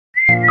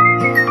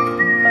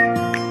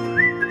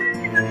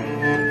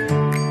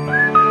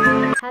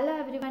Hello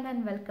everyone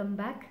and welcome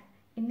back.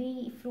 ഇന്ന്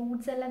ഈ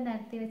fruits എല്ലാം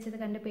നിരത്തി വെച്ചത്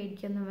കണ്ട്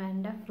പേടിക്കൊന്നും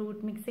വേണ്ട.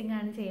 ഫ്രൂട്ട് മിക്സിംഗ്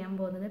ആണ് ചെയ്യാൻ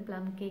പോകുന്നത്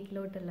പ്ലം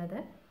കേക്കിലോട്ടുള്ളത്.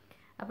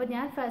 അപ്പോൾ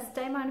ഞാൻ ഫസ്റ്റ്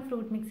ടൈം ആണ്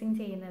ഫ്രൂട്ട് മിക്സിംഗ്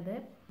ചെയ്യുന്നത്.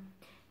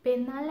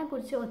 പെരുന്നാളിനെ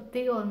കുറിച്ച്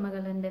ഒത്തിരി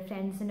ഓർമ്മകളുണ്ട്.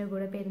 ഫ്രണ്ട്സിൻ്റെ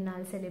കൂടെ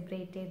പെരുന്നാൾ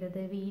സെലിബ്രേറ്റ് ചെയ്തത്,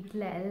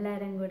 വീട്ടിൽ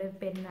എല്ലാവരും കൂടെ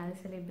പെരുന്നാൾ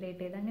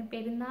സെലിബ്രേറ്റ് ചെയ്തത്. അങ്ങനെ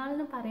പെരുന്നാൾ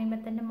എന്ന്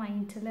പറയുമ്പോൾ തന്നെ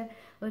മൈൻഡിൽ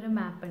ഒരു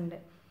മാപ്പുണ്ട്.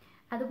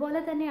 അതുപോലെ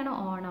തന്നെയാണ്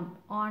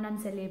ഓണം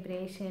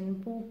സെലിബ്രേഷൻ,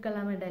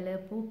 പൂക്കളം ഇടൽ,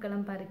 പൂക്കളം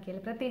പറിക്കൽ.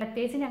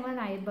 പ്രത്യേകിച്ച് ഞങ്ങൾ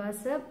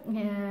നൈബേഴ്സ്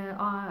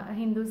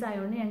ഹിന്ദുസ്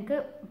ആയതുകൊണ്ട് ഞങ്ങൾക്ക്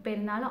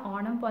പെരുന്നാൾ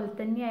ഓണം പോലെ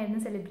തന്നെയായിരുന്നു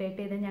സെലിബ്രേറ്റ്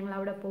ചെയ്തത്. ഞങ്ങൾ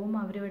അവിടെ പോകും,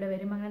 അവരിവിടെ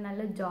വരും, അങ്ങനെ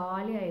നല്ല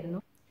ജോളി ആയിരുന്നു.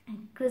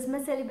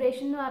 ക്രിസ്മസ്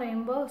സെലിബ്രേഷൻ എന്ന്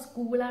പറയുമ്പോൾ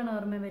സ്കൂളാണ്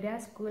ഓർമ്മ വരിക.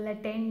 സ്കൂളിലെ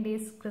 10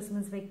 days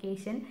ക്രിസ്മസ്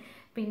വെക്കേഷൻ,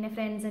 പിന്നെ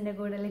ഫ്രണ്ട്സിൻ്റെ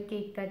കൂടെ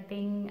കേക്ക്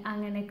കട്ടിങ്,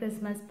 അങ്ങനെ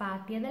ക്രിസ്മസ്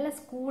പാർട്ടി, അതെല്ലാം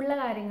സ്കൂളിലെ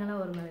കാര്യങ്ങളാണ്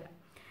ഓർമ്മ വരിക.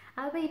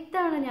 അപ്പോൾ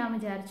ഇത്തവണ ഞാൻ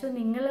വിചാരിച്ചു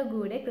നിങ്ങളുടെ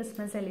കൂടെ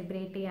ക്രിസ്മസ്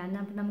സെലിബ്രേറ്റ് ചെയ്യാമെന്ന്.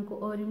 അപ്പോൾ നമുക്ക്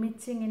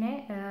ഒരുമിച്ച് ഇങ്ങനെ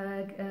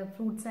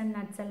ഫ്രൂട്ട്സ് ആൻഡ്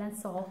നട്ട്സ് എല്ലാം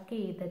സോക്ക്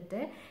ചെയ്തിട്ട്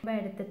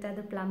എടുത്തിട്ട്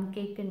അത് പ്ലം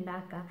കേക്ക്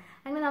ഉണ്ടാക്കാം.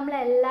 അങ്ങനെ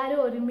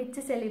നമ്മളെല്ലാവരും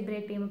ഒരുമിച്ച്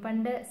സെലിബ്രേറ്റ് ചെയ്യുമ്പോൾ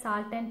പണ്ട്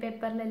സാൾട്ട് ആൻഡ്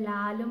പേപ്പറിൽ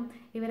ലാലും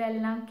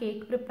ഇവരെല്ലാം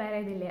കേക്ക് പ്രിപ്പയർ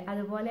ചെയ്തില്ലേ,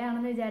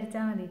 അതുപോലെയാണെന്ന്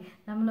വിചാരിച്ചാൽ മതി.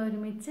 നമ്മൾ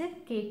ഒരുമിച്ച്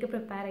കേക്ക്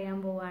പ്രിപ്പയർ ചെയ്യാൻ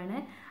പോവാണ്.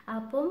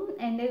 അപ്പം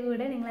എൻ്റെ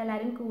കൂടെ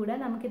നിങ്ങളെല്ലാവരും കൂടെ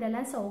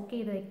നമുക്കിതെല്ലാം സോക്ക്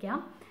ചെയ്ത്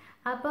വെക്കാം.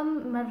 അപ്പം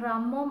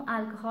റമ്മും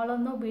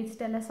ആൽക്കഹോളൊന്നും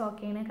ഉപയോഗിച്ചിട്ടല്ല സോക്ക്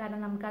ചെയ്യണത്,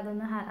 കാരണം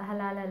നമുക്കതൊന്നും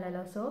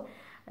ഹലാലല്ലല്ലോ. സോ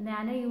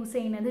ഞാൻ യൂസ്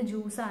ചെയ്യുന്നത്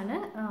ജ്യൂസാണ്,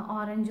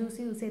 ഓറഞ്ച് ജ്യൂസ്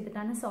യൂസ്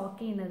ചെയ്തിട്ടാണ് സോക്ക്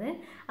ചെയ്യുന്നത്.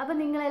 അപ്പം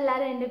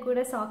നിങ്ങളെല്ലാവരും എൻ്റെ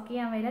കൂടെ സോക്ക്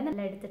ചെയ്യാൻ വരാൻ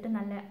നല്ല എടുത്തിട്ട്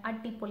നല്ല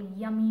അടിപൊളി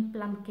യമ്മി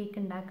പ്ലം കേക്ക്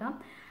ഉണ്ടാക്കാം.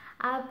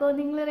 അപ്പോൾ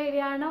നിങ്ങൾ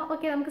റെഡിയാണോ?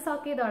 ഓക്കെ, നമുക്ക്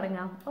സോക്ക് ചെയ്ത്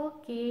തുടങ്ങാം.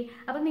 ഓക്കെ,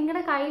 അപ്പം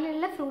നിങ്ങളുടെ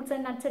കയ്യിലുള്ള ഫ്രൂട്ട്സ്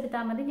ആൻഡ് നട്ട്സ്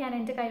എടുത്താൽ മതി. ഞാൻ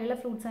എൻ്റെ കയ്യിലുള്ള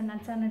ഫ്രൂട്ട്സ് ആൻഡ്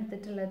നട്ട്സ് ആണ്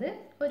എടുത്തിട്ടുള്ളത്.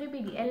 ഒരു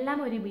പിടി, എല്ലാം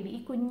ഒരു പിടി,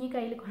 ഈ കുഞ്ഞി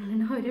കയ്യിൽ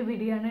കൊള്ളുന്ന ഒരു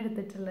പിടിയാണ്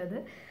എടുത്തിട്ടുള്ളത്.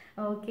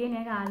 ഓക്കെ,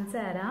 ഞാൻ കാണിച്ചു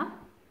തരാം.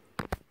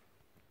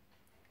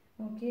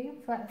 ഓക്കെ,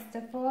 ഫസ്റ്റ്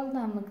ഓഫ് ഓൾ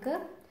നമുക്ക്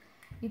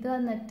ഇത്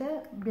വന്നിട്ട്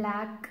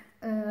black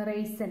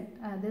Ryzen,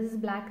 this is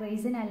black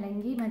Ryzen,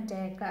 അല്ലെങ്കിൽ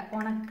മറ്റേ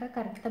ഉണക്ക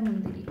കറുത്ത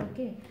മുന്തിരി.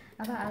 ഓക്കെ,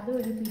 അപ്പോൾ അത്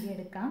ഒരു പിടി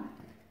എടുക്കാം.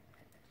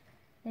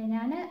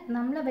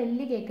 നമ്മൾ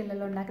വലിയ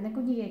കേക്കല്ലല്ലോ ഉണ്ടാക്കുന്നത്,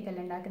 കുഞ്ഞു കേക്കല്ല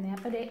ഉണ്ടാക്കുന്നത്.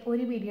 അപ്പോൾ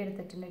ഒരു പിടി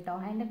എടുത്തിട്ടുണ്ട് കേട്ടോ.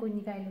 അതിൻ്റെ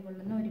കുഞ്ഞു കയ്യിൽ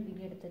കൊള്ളുന്ന ഒരു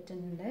പിടി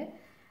എടുത്തിട്ടുണ്ട്.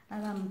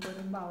 അത്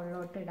നമുക്കൊരു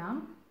ബൗളിലോട്ട് ഇടാം.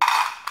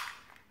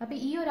 അപ്പോൾ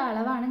ഈ ഒരു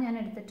അളവാണ് ഞാൻ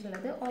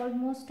എടുത്തിട്ടുള്ളത്.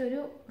 ഓൾമോസ്റ്റ് ഒരു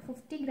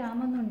 50 gram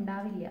ഒന്നും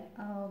ഉണ്ടാവില്ല,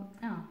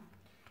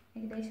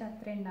 ഏകദേശം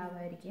അത്ര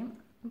ഉണ്ടാവുമായിരിക്കും.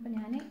 അപ്പോൾ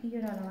ഞാൻ ഈ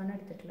ഒരു അളവാണ്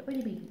എടുത്തിട്ടുള്ളത്.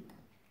 ഒരു പിടി,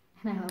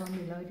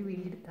 അളവൊന്നുമില്ല, ഒരു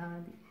പിടി എടുത്താൽ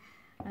മതി.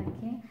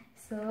 ഓക്കെ,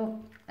 സോ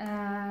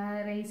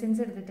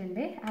റൈസൻസ്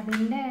എടുത്തിട്ടുണ്ട്.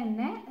 അതിൻ്റെ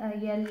തന്നെ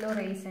യെല്ലോ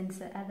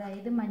റൈസൻസ്,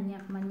 അതായത്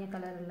മഞ്ഞ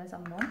കളറുള്ള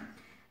സംഭവം,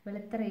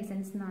 വെളുത്ത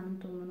റൈസൻസ് എന്നാണ്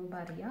തോന്നുന്നു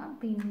പറയുക.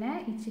 പിന്നെ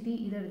ഇച്ചിരി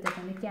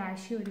ഇതെടുത്തിട്ടുണ്ട്,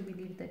 കാഷ്യൂ ഒരു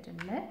പിടി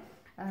എടുത്തിട്ടുണ്ട്.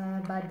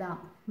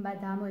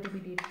 ബദാം ഒരു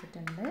പിടി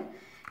എടുത്തിട്ടുണ്ട്.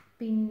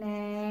 പിന്നെ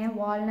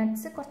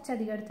വാൾനട്ട്സ്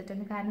കുറച്ചധികം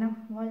എടുത്തിട്ടുണ്ട്, കാരണം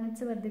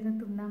വാൾനട്ട്സ് വെറുതെ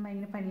തിന്നാൻ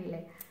ഭയങ്കര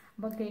പണിയില്ലേ.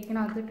 അപ്പോൾ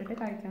കേക്കിനകത്ത് ഇട്ടിട്ട്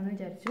കഴിക്കാമെന്ന്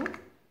വിചാരിച്ചു.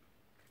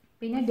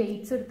 പിന്നെ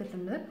ഡേറ്റ്സ്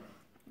എടുത്തിട്ടുണ്ട്.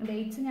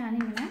 ഡേറ്റ്സ്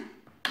ഞാനിങ്ങനെ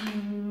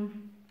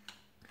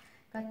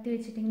കത്തി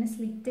വെച്ചിട്ട് ഇങ്ങനെ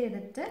സ്ലിറ്റ്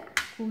ചെയ്തിട്ട്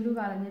കുരു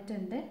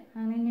കളഞ്ഞിട്ടുണ്ട്.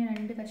 അങ്ങനെ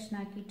 2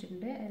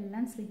 കഷ്ണാക്കിയിട്ടുണ്ട്.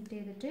 എല്ലാം സ്ലിറ്റ്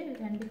ചെയ്തിട്ട്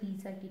 2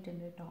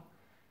 പീസാക്കിയിട്ടുണ്ട് കേട്ടോ.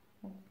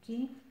 ഓക്കെ,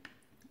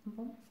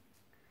 അപ്പം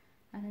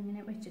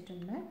അതിങ്ങനെ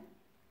വെച്ചിട്ടുണ്ട്.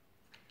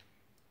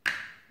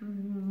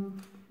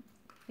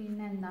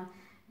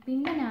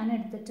 പിന്നെ ഞാൻ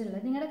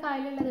എടുത്തിട്ടുള്ളത്, നിങ്ങളുടെ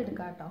കയ്യിലുള്ളത്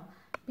എടുക്കാം കേട്ടോ.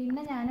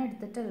 പിന്നെ ഞാൻ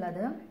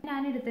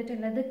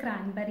എടുത്തിട്ടുള്ളത്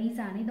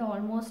ക്രാൻബെറീസ് ആണ്. ഇത്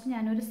ഓൾമോസ്റ്റ്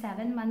ഞാനൊരു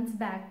 7 months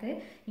ബാക്ക്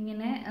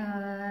ഇങ്ങനെ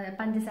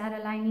പഞ്ചസാര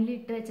ലൈനിൽ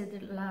ഇട്ട്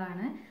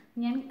വെച്ചിട്ടുള്ളതാണ്.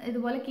 ഞാൻ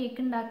ഇതുപോലെ കേക്ക്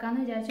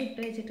ഉണ്ടാക്കാമെന്ന് വിചാരിച്ച് ഇട്ട്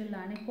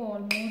വെച്ചിട്ടുള്ളതാണ്. ഇപ്പോൾ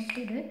ഓൾമോസ്റ്റ്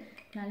ഇത്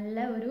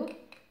നല്ല ഒരു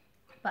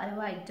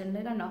പരുവായിട്ടുണ്ട്.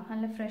 കണ്ടോ,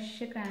 നല്ല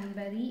ഫ്രഷ്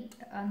ക്രാൻബെറി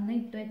അന്ന്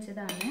ഇട്ട്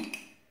വെച്ചതാണ്.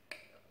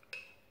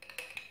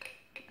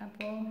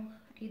 അപ്പോൾ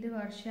ഇത്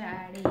കുറച്ച്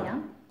ആഡ്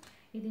ചെയ്യാം.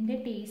 ഇതിൻ്റെ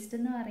ടേസ്റ്റ്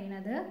എന്ന്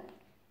പറയുന്നത്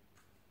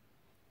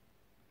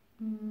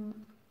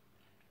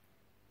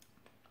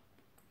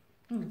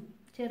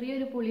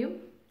ചെറിയൊരു പുളിയും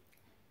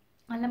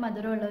നല്ല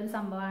മധുരമുള്ള ഒരു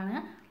സംഭവമാണ്.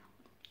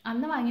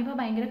 അന്ന് വാങ്ങിയപ്പോൾ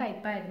ഭയങ്കര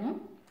കയ്പ്പായിരുന്നു.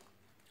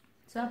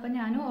 സോ അപ്പം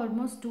ഞാൻ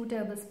ഓൾമോസ്റ്റ് 2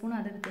 tablespoon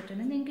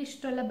അതെടുത്തിട്ടുണ്ട്. നിങ്ങൾക്ക്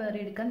ഇഷ്ടമുള്ള ബെറി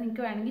എടുക്കാം,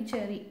 നിങ്ങൾക്ക് വേണമെങ്കിൽ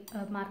ചെറി,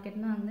 മാർക്കറ്റിൽ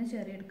നിന്ന് വാങ്ങുന്ന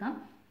ചെറി എടുക്കാം.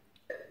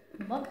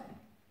 അപ്പോൾ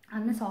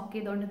അന്ന് സോക്ക്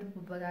ചെയ്തുകൊണ്ട് ഇത്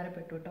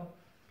ഉപകാരപ്പെട്ടു കേട്ടോ.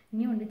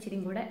 ഇനിയുണ്ട്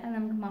ഇച്ചിരിയും കൂടെ, അത്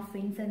നമുക്ക്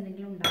മഫിൻസ്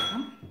എന്തെങ്കിലും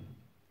ഉണ്ടാക്കാം.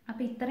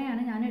 അപ്പോൾ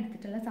ഇത്രയാണ് ഞാൻ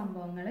എടുത്തിട്ടുള്ള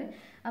സംഭവങ്ങൾ.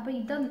 അപ്പോൾ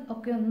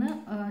ഇതൊക്കെ ഒന്ന്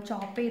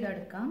ചോപ്പ്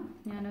ചെയ്തെടുക്കാം.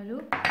 ഞാനൊരു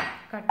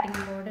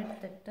കട്ടിംഗ് ബോർഡ്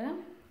എടുത്തിട്ട്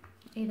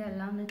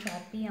ഇതെല്ലാം ഒന്ന്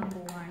ചോപ്പ് ചെയ്യാൻ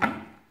പോവാണ്.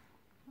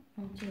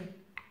 ഓക്കെ,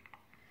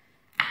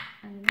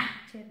 അങ്ങനെ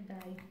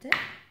ചെറുതായിട്ട്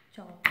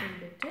ചോപ്പ്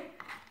ചെയ്തിട്ട്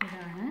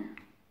ഇതാണ്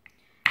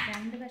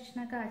 2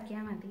 കഷ്ണമൊക്കെ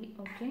ആക്കിയാൽ മതി.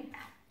 ഓക്കെ,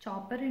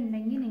 ചോപ്പർ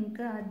ഉണ്ടെങ്കിൽ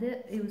നിങ്ങൾക്ക് അത്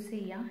യൂസ്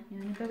ചെയ്യാം.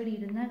 ഞാനിപ്പോൾ ഇവിടെ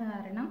ഇരുന്ന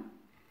കാരണം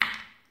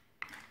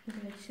ഇത്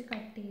വെച്ച്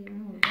കട്ട്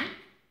ചെയ്യുന്നുള്ളൂ.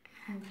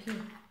 ഓക്കെ,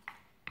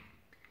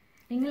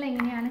 നിങ്ങൾ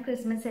എങ്ങനെയാണ്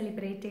ക്രിസ്മസ്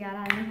സെലിബ്രേറ്റ് ചെയ്യാറ്,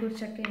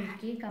 അതിനെക്കുറിച്ചൊക്കെ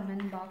എനിക്ക്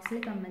കമൻറ്റ് ബോക്സിൽ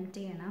കമൻറ്റ്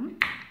ചെയ്യണം.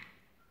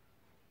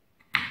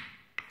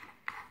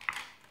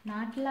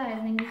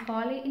 നാട്ടിലായിരുന്നെങ്കിൽ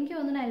എനിക്ക്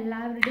തോന്നുന്നു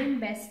എല്ലാവരുടെയും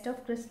ബെസ്റ്റ്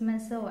ഓഫ്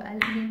ക്രിസ്മസോ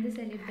അല്ലെങ്കിൽ എന്ത്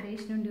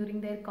സെലിബ്രേഷനും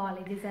ഡ്യൂറിങ് ദെയർ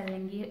കോളേജസ്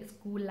അല്ലെങ്കിൽ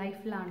സ്കൂൾ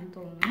ലൈഫിലാണെന്ന്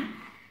തോന്നുന്നു.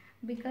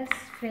 ബിക്കോസ്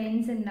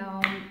ഫ്രണ്ട്സ്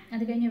ഉണ്ടാവും,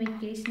 അത് കഴിഞ്ഞ്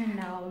വെക്കേഷൻ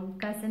ഉണ്ടാവും,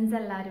 കസിൻസ്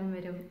എല്ലാവരും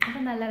വരും,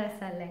 അപ്പം നല്ല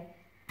രസമല്ലേ?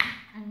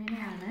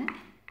 അങ്ങനെയാണ്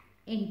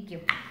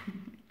എനിക്കും.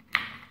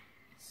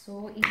 സോ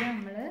ഇത്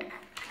നമ്മൾ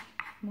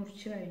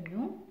മുറിച്ച്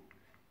കഴിഞ്ഞു.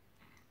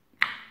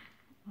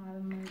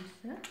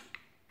 ആൽമണ്ട്സ്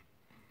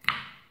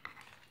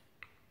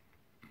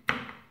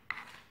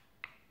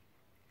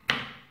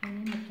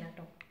ഇനിയും വെക്കാം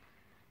കേട്ടോ,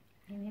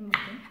 ഇനിയും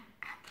വെക്കും.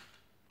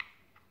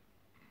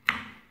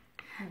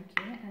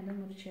 ഓക്കെ, അത്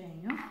മുറിച്ച്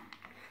കഴിഞ്ഞു.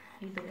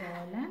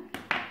 ഇതുപോലെ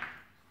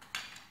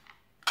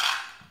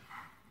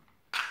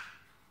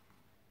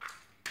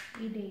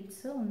ഈ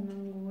ഡേറ്റ്സ്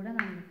ഒന്നും കൂടെ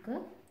നമുക്ക്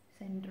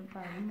സെൻറ്റർ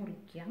ഭാഗം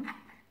മുറിക്കാം.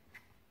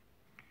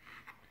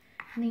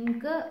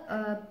 നിങ്ങൾക്ക്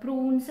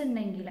പ്രൂൺസ്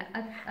ഉണ്ടെങ്കിൽ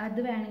അത്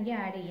വേണമെങ്കിൽ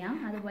ആഡ് ചെയ്യാം.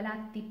 അതുപോലെ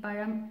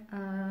അത്തിപ്പഴം,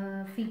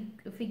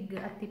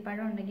 ഫിഗ്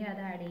അത്തിപ്പഴം ഉണ്ടെങ്കിൽ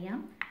അത് ആഡ് ചെയ്യാം.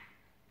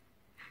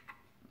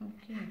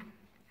 ഓക്കെ,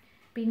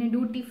 പിന്നെ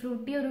ഡ്യൂട്ടി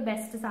ഫ്രൂട്ടി ഒരു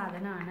ബെസ്റ്റ്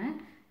സാധനമാണ്,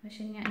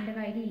 പക്ഷെ എൻ്റെ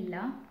കയ്യിലില്ല.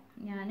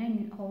 ഞാൻ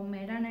ഹോം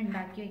മെയ്ഡാണ്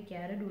ഉണ്ടാക്കി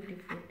വയ്ക്കാറ്. ഡ്യൂട്ടി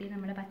ഫ്രൂട്ടി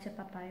നമ്മുടെ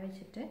പച്ചപ്പപ്പായ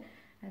വെച്ചിട്ട്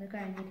അത്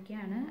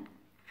കഴിഞ്ഞിരിക്കുകയാണ്,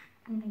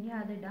 ഉണ്ടെങ്കിൽ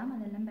അതിടാം,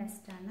 അതെല്ലാം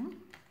ബെസ്റ്റാണ്.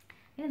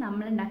 ഇത്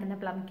നമ്മളുണ്ടാക്കുന്ന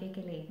പ്ലം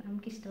കേക്കല്ലേ,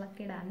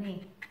 നമുക്കിഷ്ടമുള്ളതൊക്കെ ഇടാന്നേ.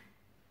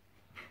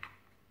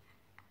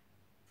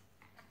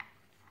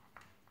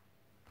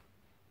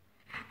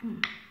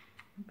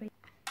 അപ്പോൾ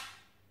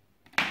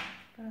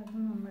അത്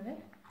നമ്മൾ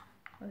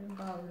ഒരു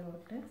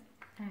ബൗളിലോട്ട്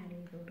ആഡ്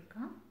ചെയ്ത്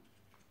കൊടുക്കാം.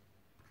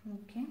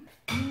 ഓക്കെ,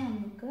 ഇനി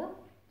നമുക്ക്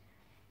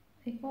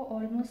ഇപ്പോൾ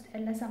ഓൾമോസ്റ്റ്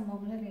എല്ലാ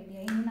സംഭവങ്ങളും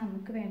റെഡിയായി. ഇനി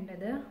നമുക്ക്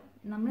വേണ്ടത്,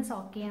 നമ്മൾ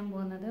സോക്ക് ചെയ്യാൻ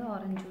പോകുന്നത്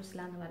ഓറഞ്ച്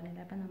ജ്യൂസിലാന്ന് പറഞ്ഞില്ല.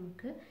 അപ്പം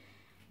നമുക്ക്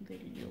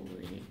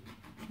വലിയൊരു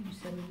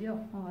മുസമ്പിയോ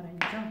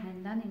ഓറഞ്ചോ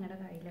എന്താ നിങ്ങളുടെ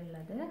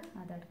കയ്യിലുള്ളത്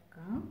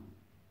അതെടുക്കാം.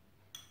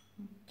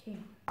 ഓക്കെ,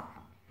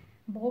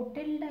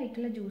 ബോട്ടിൽഡ്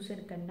ആയിട്ടുള്ള ജ്യൂസ്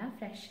എടുക്കണ്ട,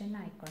 ഫ്രഷ് തന്നെ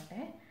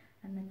ആയിക്കോട്ടെ.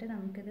 എന്നിട്ട്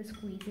നമുക്കിത്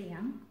സ്ക്വീസ്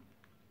ചെയ്യാം.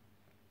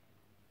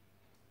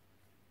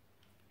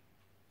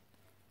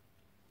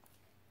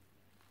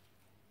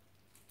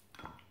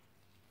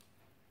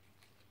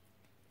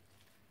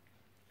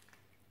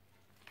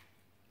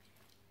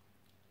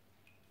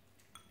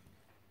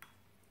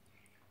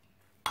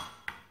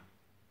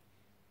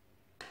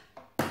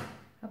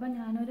 അപ്പോൾ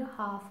ഞാനൊരു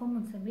ഹാഫ്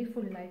മുസമ്പി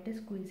ഫുള്ളായിട്ട്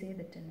സ്ക്വീസ്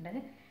ചെയ്തിട്ടുണ്ട്.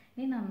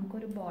 ഇനി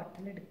നമുക്കൊരു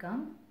ബോട്ടിൽ എടുക്കാം.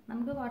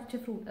 നമുക്ക് കുറച്ച്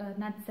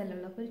നട്ട്സ് എല്ലാം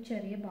ഉള്ള അപ്പോൾ ഒരു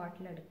ചെറിയ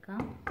ബോട്ടിൽ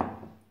എടുക്കാം.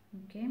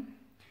 ഓക്കെ,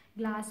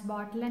 ഗ്ലാസ്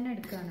ബോട്ടിൽ തന്നെ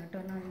എടുക്കുകയാണ്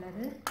കേട്ടോ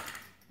നല്ലത്.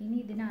 ഇനി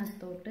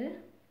ഇതിനകത്തോട്ട്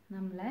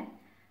നമ്മളെ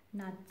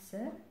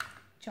നട്ട്സ്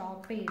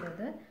ചോപ്പ്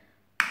ചെയ്തത്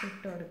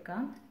ഇട്ട്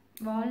കൊടുക്കാം.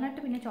 വാൾനട്ട്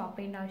പിന്നെ ചോപ്പ്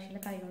ചെയ്യേണ്ട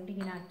ആവശ്യമില്ല, കൈകൊണ്ട്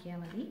ഇങ്ങനെ ആക്കിയാൽ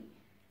മതി.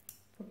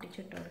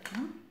 പൊട്ടിച്ചിട്ട്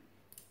കൊടുക്കാം.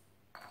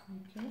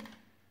 ഓക്കെ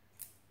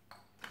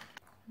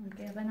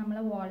ഓക്കെ, അപ്പോൾ നമ്മൾ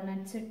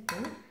വാൾനട്ട്സ്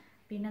ഇട്ടു,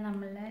 പിന്നെ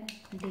നമ്മളെ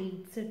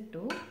ഡേറ്റ്സ്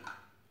ഇട്ടു,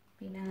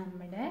 പിന്നെ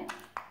നമ്മുടെ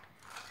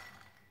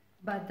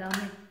ബദാം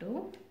ഇട്ടു,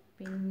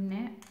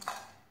 പിന്നെ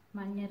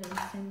മഞ്ഞ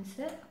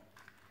റൈസിൻസ്,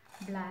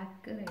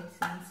 ബ്ലാക്ക്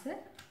റൈസിൻസ്,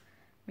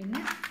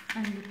 പിന്നെ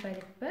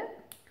അണ്ടിപ്പരിപ്പ്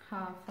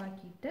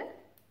ഹാഫാക്കിയിട്ട്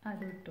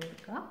അത് ഇട്ട്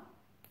കൊടുക്കുക.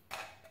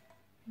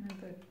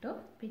 അതിട്ടു,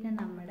 പിന്നെ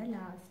നമ്മുടെ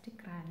ലാസ്റ്റ്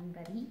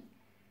ക്രാൻബെറി,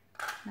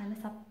 നല്ല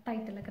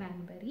സത്തായിട്ടുള്ള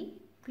ക്രാൻബെറി,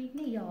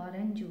 പിന്നെ ഈ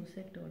ഓറഞ്ച് ജ്യൂസ്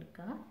ഇട്ട്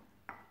കൊടുക്കുക,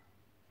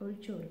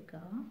 ഒഴിച്ചു കൊടുക്കുക.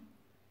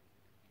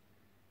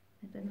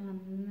 ഇത്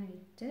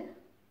നന്നായിട്ട്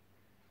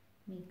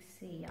മിക്സ്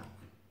ചെയ്യാം.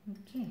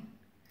 ഓക്കെ,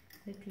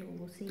 ഇത്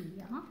ക്ലോസ്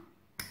ചെയ്യാം.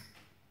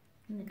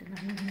 എന്നിട്ട്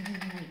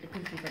നന്നായിട്ട്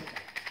കുലുക്കി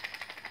കൊടുക്കാം.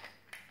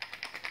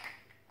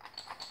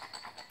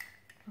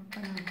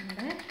 അപ്പം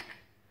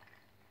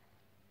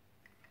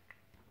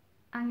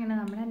അങ്ങനെ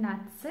നമ്മുടെ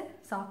നട്ട്സ്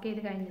സോക്ക്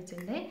ചെയ്ത്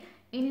കഴിഞ്ഞിട്ടുണ്ട്.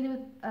 ഇനി ഇത്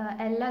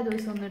എല്ലാ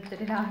ദിവസവും ഒന്ന്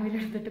എടുത്തിട്ട് രാവിലെ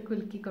എടുത്തിട്ട്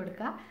കുലുക്കി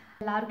കൊടുക്കുക.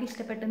 എല്ലാവർക്കും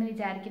ഇഷ്ടപ്പെട്ടെന്ന്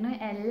വിചാരിക്കുന്നു.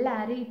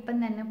 എല്ലാവരും ഇപ്പം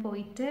തന്നെ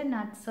പോയിട്ട്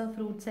നട്ട്സോ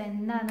ഫ്രൂട്ട്സോ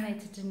എന്താണെന്ന്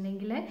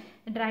വെച്ചിട്ടുണ്ടെങ്കിൽ,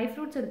 ഡ്രൈ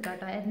ഫ്രൂട്ട്സ് എടുക്കാം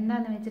കേട്ടോ,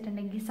 എന്താണെന്ന്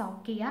വെച്ചിട്ടുണ്ടെങ്കിൽ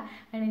സോക്ക്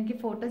ചെയ്യുക. എനിക്ക്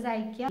ഫോട്ടോസ്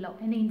അയക്കുക,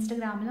 എൻ്റെ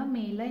ഇൻസ്റ്റഗ്രാമിലോ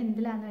മെയിലോ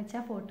എന്തിലാണെന്ന്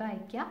വെച്ചാൽ ഫോട്ടോ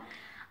അയക്കുക.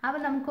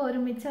 അപ്പോൾ നമുക്ക്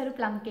ഒരുമിച്ച് ഒരു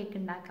പ്ലം കേക്ക്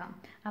ഉണ്ടാക്കാം.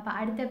 അപ്പോൾ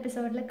അടുത്ത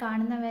എപ്പിസോഡിൽ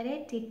കാണുന്നവരെ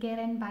take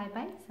care and bye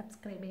bye.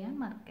 Subscribe ചെയ്യാൻ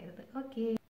മറക്കരുത്. ഓക്കെ.